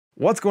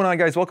What's going on,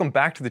 guys? Welcome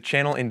back to the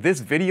channel. In this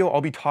video, I'll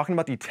be talking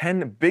about the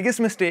 10 biggest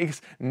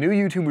mistakes new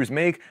YouTubers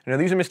make. Now,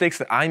 these are mistakes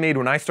that I made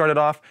when I started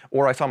off,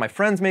 or I saw my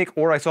friends make,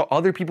 or I saw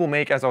other people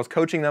make as I was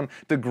coaching them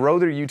to grow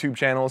their YouTube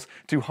channels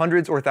to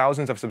hundreds or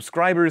thousands of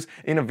subscribers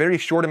in a very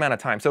short amount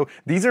of time. So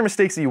these are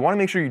mistakes that you want to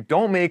make sure you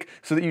don't make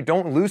so that you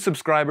don't lose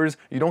subscribers,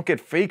 you don't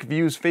get fake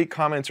views, fake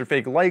comments, or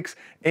fake likes,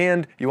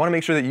 and you want to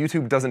make sure that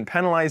YouTube doesn't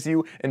penalize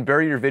you and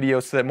bury your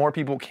videos so that more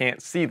people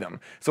can't see them.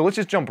 So let's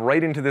just jump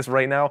right into this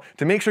right now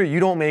to make sure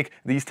you don't make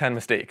these 10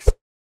 mistakes.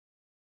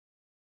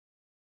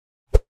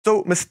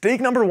 So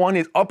mistake number one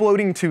is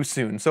uploading too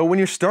soon. So when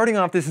you're starting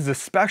off, this is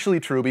especially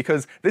true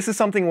because this is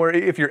something where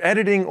if you're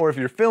editing or if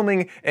you're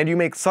filming and you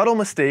make subtle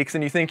mistakes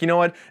and you think, you know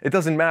what, it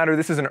doesn't matter,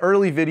 this is an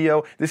early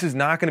video, this is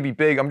not gonna be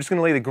big, I'm just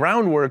gonna lay the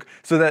groundwork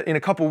so that in a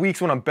couple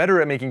weeks when I'm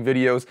better at making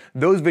videos,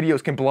 those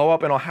videos can blow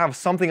up and I'll have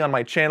something on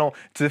my channel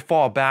to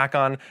fall back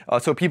on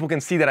so people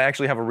can see that I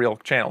actually have a real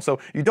channel. So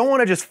you don't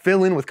wanna just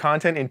fill in with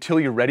content until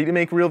you're ready to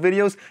make real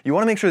videos. You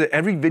wanna make sure that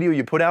every video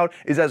you put out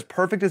is as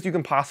perfect as you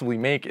can possibly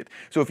make it.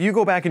 So if you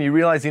go back and you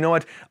realize, you know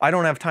what, I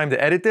don't have time to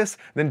edit this,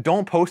 then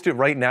don't post it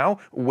right now,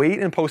 wait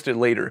and post it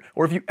later.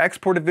 Or if you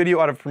export a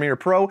video out of Premiere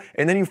Pro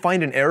and then you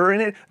find an error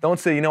in it, don't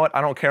say, you know what, I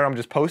don't care, I'm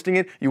just posting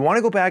it. You want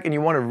to go back and you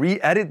want to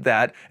re-edit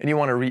that and you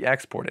want to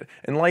re-export it.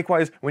 And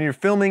likewise, when you're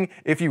filming,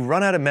 if you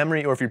run out of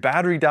memory or if your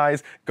battery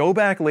dies, go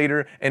back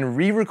later and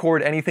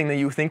re-record anything that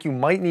you think you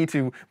might need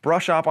to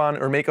brush up on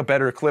or make a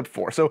better clip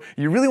for. So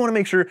you really want to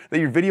make sure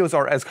that your videos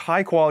are as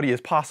high quality as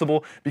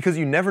possible because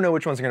you never know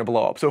which ones are going to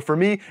blow up. So for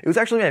me, it was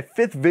actually my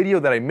 5th video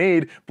that I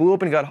made, blew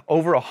up and got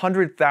over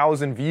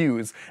 100,000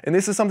 views. And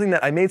this is something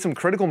that I made some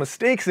critical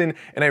mistakes in,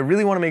 and I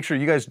really want to make sure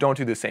you guys don't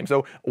do the same.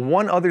 So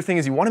one other thing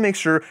is you want to make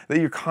sure that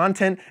your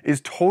content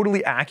is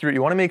totally accurate.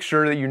 You want to make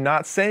sure that you're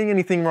not saying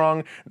anything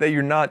wrong, that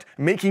you're not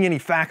making any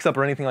facts up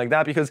or anything like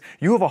that, because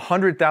you have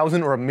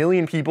 100,000 or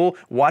 1,000,000 people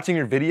watching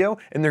your video,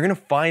 and they're going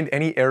to find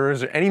any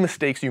errors or any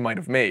mistakes you might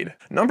have made.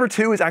 Number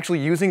 2 is actually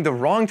using the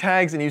wrong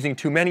tags and using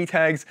too many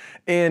tags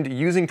and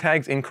using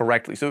tags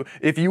incorrectly. So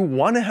if you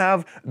want to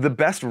have the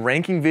best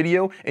ranking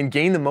video and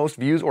gain the most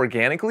views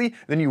organically,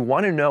 then you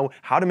want to know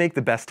how to make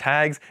the best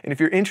tags. And if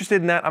you're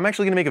interested in that, I'm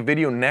actually going to make a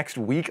video next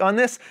week on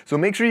this. So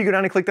make sure you go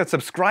down and click that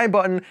subscribe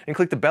button and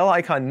click the bell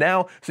icon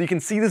now so you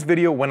can see this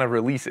video when I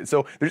release it.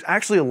 So there's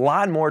actually a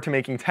lot more to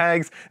making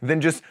tags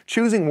than just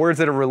choosing words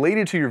that are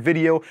related to your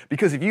video,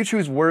 because if you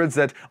choose words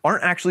that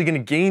aren't actually going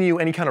to gain you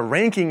any kind of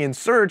ranking in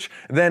search,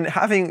 then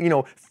having,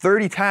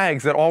 30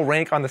 tags that all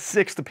rank on the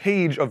 6th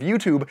page of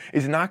YouTube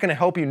is not going to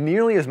help you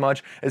nearly as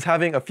much as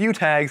having a few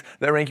tags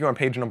that rank you on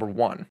page number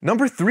 1.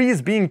 Number 3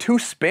 is being too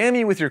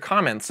spammy with your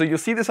comments. So you'll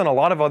see this on a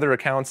lot of other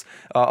accounts,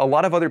 a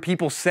lot of other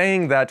people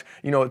saying that,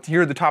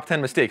 here are the top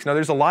 10 mistakes. Now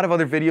there's a lot of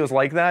other videos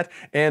like that,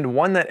 and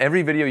one that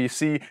every video you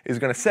see is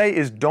going to say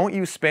is don't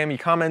use spammy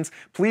comments.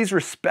 Please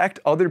respect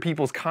other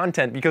people's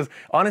content, because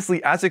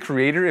honestly, as a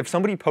creator, if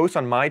somebody posts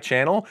on my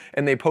channel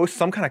and they post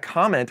some kind of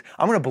comment,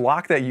 I'm going to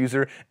block that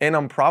user and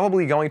I'm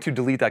probably going to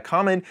delete that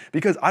comment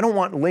because I don't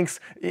want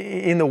links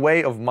in the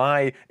way of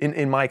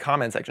in my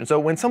comment section. So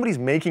when somebody's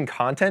making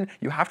content,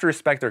 you have to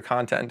respect their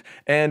content.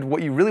 And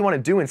what you really want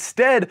to do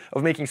instead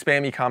of making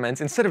spammy comments,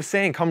 instead of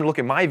saying, come look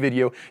at my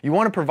video, you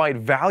want to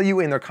provide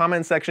value in their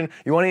comment section.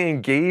 You want to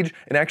engage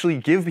and actually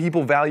give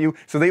people value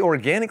so they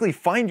organically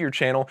find your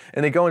channel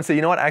and they go and say,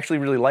 you know what, I actually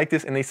really like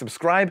this, and they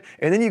subscribe,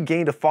 and then you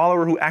gained a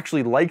follower who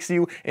actually likes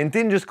you and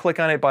didn't just click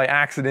on it by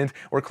accident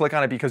or click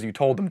on it because you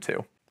told them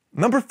to.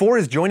 Number 4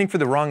 is joining for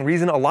the wrong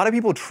reason. A lot of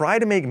people try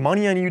to make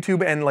money on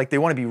YouTube and they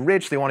want to be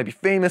rich, they want to be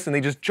famous, and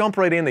they just jump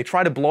right in, they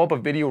try to blow up a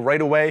video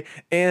right away,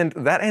 and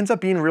that ends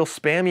up being real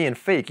spammy and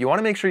fake. You want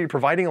to make sure you're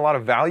providing a lot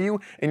of value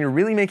and you're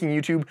really making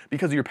YouTube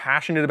because you're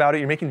passionate about it,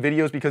 you're making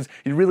videos because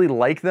you really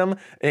like them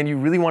and you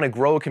really want to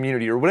grow a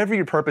community, or whatever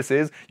your purpose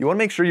is. You want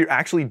to make sure you're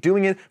actually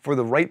doing it for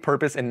the right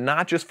purpose and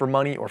not just for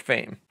money or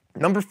fame.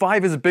 Number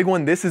 5 is a big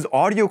one. This is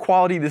audio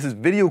quality, this is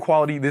video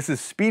quality, this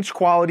is speech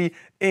quality,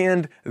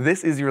 and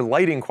this is your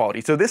lighting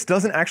quality. So this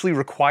doesn't actually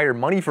require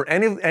money for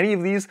any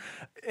of these,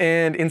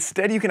 and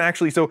instead you can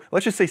actually, so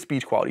let's just say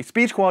speech quality.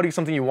 Speech quality is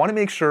something you want to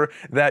make sure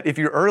that if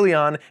you're early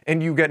on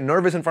and you get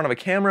nervous in front of a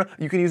camera,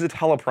 you can use a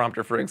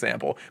teleprompter, for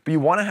example. But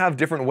you want to have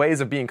different ways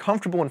of being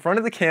comfortable in front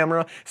of the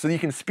camera so you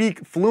can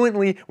speak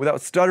fluently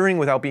without stuttering,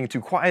 without being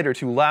too quiet or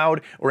too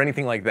loud or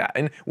anything like that.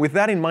 And with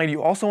that in mind,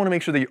 you also want to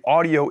make sure that your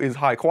audio is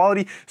high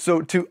quality.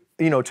 So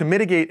to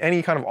mitigate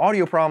any kind of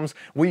audio problems,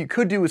 what you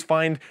could do is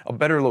find a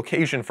better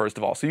location first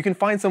of all. So you can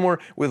find somewhere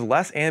with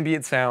less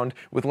ambient sound,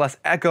 with less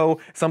echo,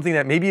 something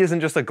that maybe isn't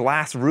just a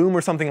glass room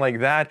or something like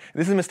that.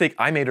 This is a mistake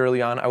I made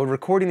early on. I would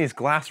record in these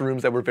glass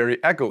rooms that were very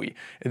echoey.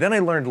 And then I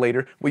learned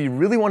later, what you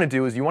really want to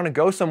do is you want to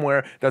go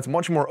somewhere that's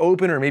much more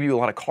open, or maybe a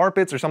lot of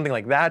carpets or something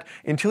like that,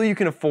 until you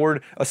can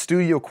afford a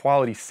studio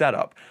quality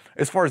setup.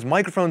 As far as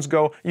microphones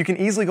go, you can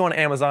easily go on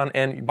Amazon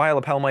and buy a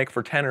lapel mic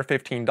for $10 or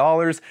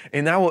 $15,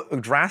 and that will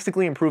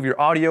drastically improve your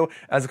audio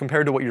as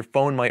compared to what your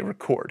phone might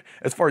record.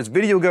 As far as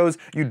video goes,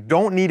 you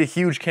don't need a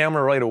huge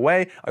camera right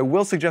away. I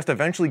will suggest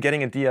eventually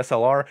getting a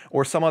DSLR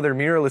or some other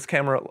mirrorless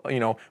camera,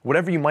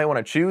 whatever you might want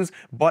to choose,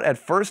 but at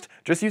first,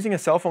 just using a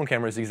cell phone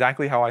camera is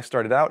exactly how I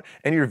started out.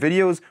 And your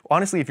videos,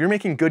 honestly, if you're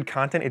making good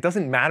content, it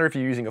doesn't matter if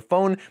you're using a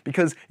phone,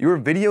 because your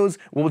videos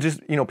will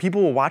just,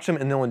 people will watch them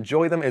and they'll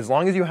enjoy them as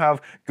long as you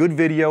have good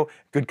video,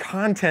 good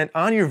content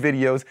on your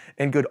videos,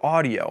 and good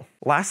audio.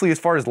 Lastly, as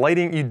far as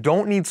lighting, you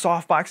don't need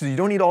softboxes, you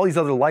don't need all these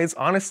other lights.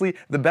 Honestly,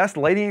 the best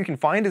lighting you can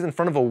find is in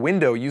front of a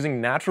window using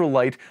natural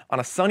light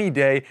on a sunny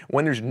day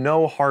when there's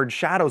no hard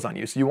shadows on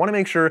you. So you want to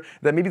make sure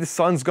that maybe the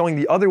sun's going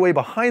the other way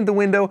behind the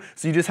window,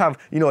 so you just have,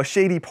 a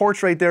shady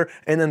porch right there,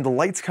 and then the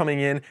light's coming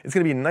in. It's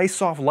going to be a nice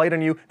soft light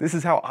on you. This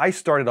is how I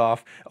started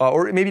off,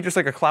 or maybe just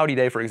like a cloudy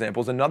day, for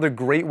example, is another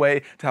great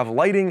way to have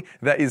lighting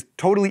that is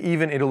totally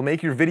even. It'll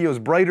make your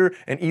videos brighter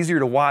and easier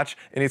to watch,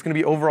 and it's going to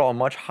be overall a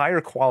much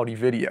higher quality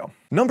video.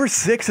 Number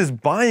 6 is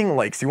buying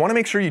likes. You want to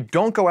make sure you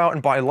don't go out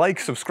and buy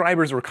likes,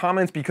 subscribers, or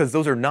comments, because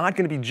those are not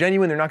going to be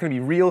genuine, they're not going to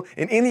be real,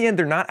 and in the end,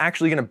 they're not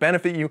actually going to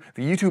benefit you.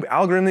 The YouTube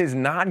algorithm is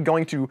not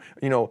going to,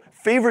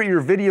 favorite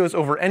your videos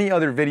over any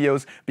other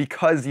videos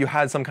because you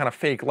had some kind of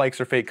fake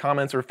likes or fake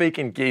comments or fake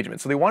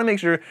engagement. So they want to make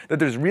sure that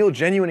there's real,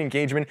 genuine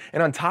engagement,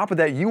 and on top of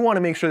that, you want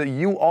to make sure that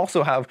you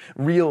also have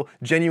real,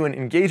 genuine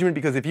engagement,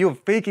 because if you have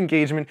fake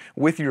engagement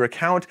with your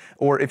account,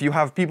 or if you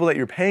have people that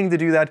you're paying to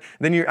do that,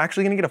 then you're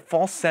actually going to get a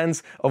false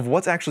sense of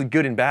what's actually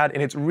good and bad,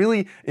 and it's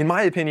really, in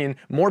my opinion,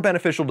 more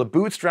beneficial to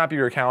bootstrap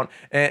your account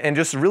and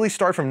just really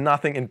start from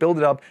nothing and build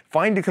it up,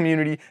 find a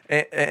community,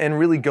 and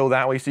really go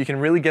that way so you can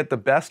really get the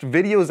best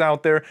videos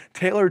out there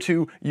tailored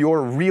to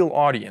your real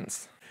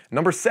audience.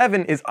 Number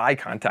 7 is eye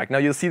contact. Now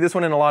you'll see this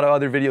one in a lot of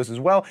other videos as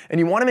well, and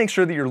you want to make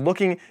sure that you're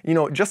looking,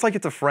 just like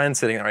it's a friend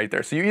sitting right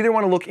there. So you either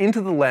want to look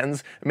into the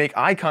lens, make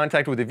eye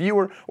contact with the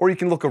viewer, or you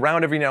can look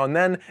around every now and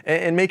then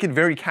and make it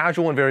very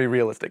casual and very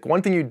realistic.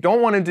 One thing you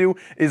don't want to do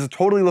is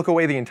totally look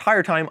away the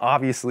entire time,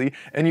 obviously,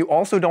 and you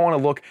also don't want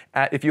to look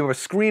at, if you have a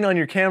screen on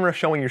your camera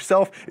showing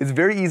yourself, it's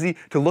very easy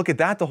to look at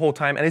that the whole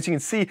time, and as you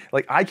can see,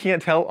 like, I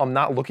can't tell I'm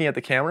not looking at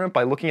the camera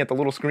by looking at the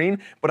little screen,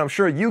 but I'm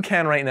sure you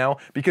can right now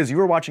because you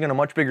are watching on a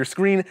much bigger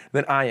screen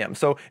than I am.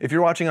 So if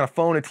you're watching on a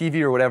phone, a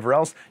TV, or whatever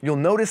else, you'll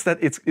notice that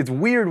it's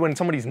weird when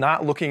somebody's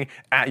not looking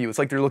at you. It's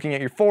like they're looking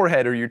at your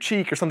forehead or your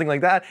cheek or something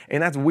like that,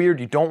 and that's weird.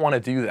 You don't want to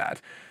do that.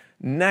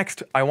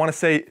 Next, I want to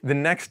say the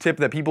next tip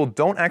that people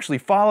don't actually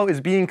follow is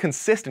being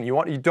consistent.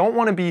 You don't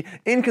want to be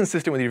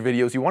inconsistent with your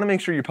videos. You want to make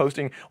sure you're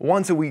posting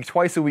once a week,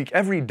 twice a week,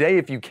 every day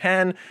if you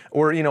can,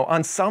 or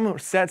on some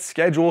set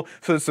schedule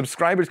so that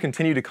subscribers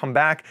continue to come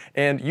back,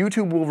 and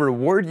YouTube will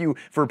reward you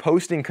for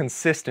posting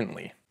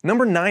consistently.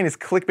 Number 9 is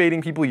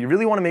clickbaiting people. You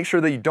really want to make sure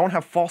that you don't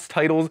have false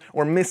titles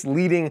or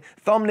misleading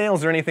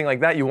thumbnails or anything like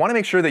that. You want to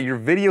make sure that your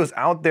videos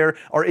out there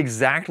are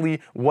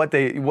exactly what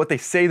they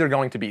say they're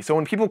going to be. So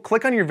when people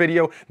click on your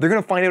video, they're going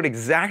to find out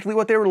exactly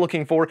what they were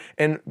looking for,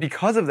 and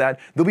because of that,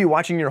 they'll be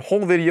watching your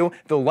whole video,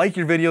 they'll like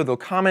your video, they'll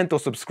comment, they'll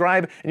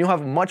subscribe, and you'll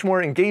have much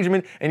more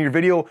engagement, and your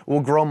video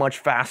will grow much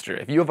faster.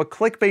 If you have a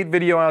clickbait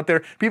video out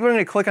there, people are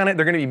going to click on it,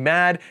 they're going to be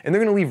mad, and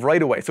they're going to leave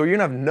right away. So you're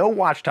going to have no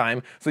watch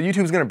time, so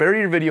YouTube's going to bury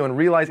your video and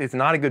realize it's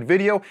not a good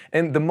video,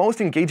 and the most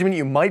engagement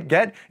you might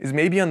get is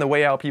maybe on the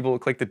way out people will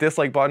click the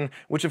dislike button,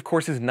 which of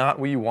course is not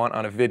what you want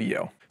on a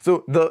video.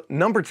 So the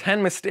number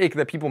 10 mistake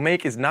that people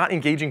make is not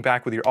engaging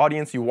back with your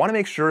audience. You want to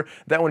make sure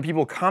that when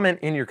people comment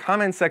in your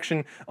comment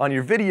section on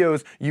your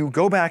videos, you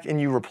go back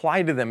and you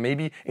reply to them.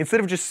 Maybe instead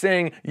of just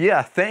saying,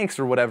 yeah, thanks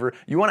or whatever,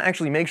 you want to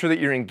actually make sure that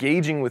you're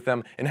engaging with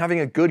them and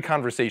having a good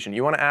conversation.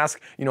 You want to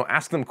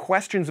ask them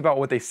questions about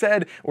what they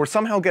said, or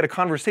somehow get a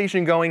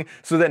conversation going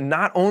so that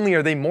not only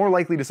are they more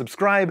likely to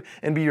subscribe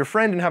and be your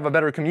friend and have a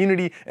better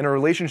community and a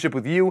relationship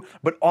with you,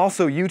 but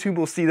also YouTube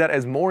will see that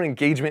as more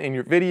engagement in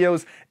your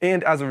videos,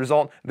 and as a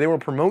result, they will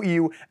promote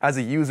you as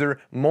a user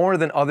more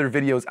than other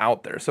videos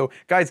out there. So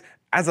guys,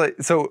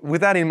 So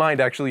with that in mind,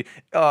 actually,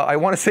 I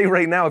want to say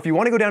right now, if you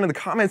want to go down in the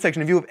comment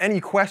section, if you have any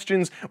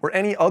questions or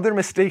any other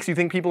mistakes you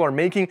think people are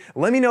making,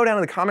 let me know down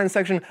in the comment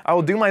section. I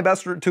will do my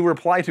best to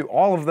reply to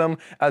all of them.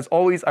 As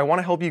always, I want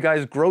to help you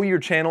guys grow your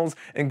channels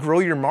and grow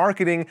your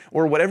marketing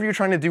or whatever you're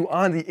trying to do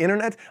on the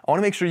internet. I want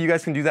to make sure you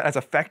guys can do that as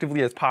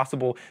effectively as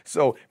possible.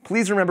 So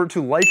please remember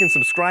to like and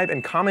subscribe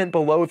and comment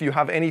below if you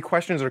have any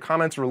questions or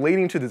comments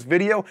relating to this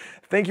video.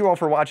 Thank you all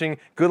for watching.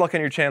 Good luck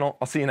on your channel.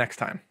 I'll see you next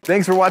time.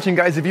 Thanks for watching,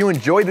 guys. If you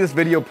enjoyed this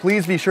video,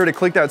 please be sure to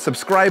click that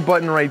subscribe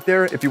button right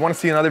there. If you want to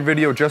see another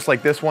video just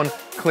like this one,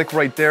 click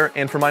right there.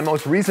 And for my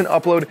most recent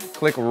upload,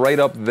 click right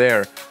up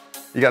there.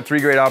 You got 3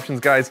 great options,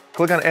 guys.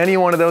 Click on any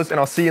one of those and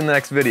I'll see you in the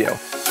next video.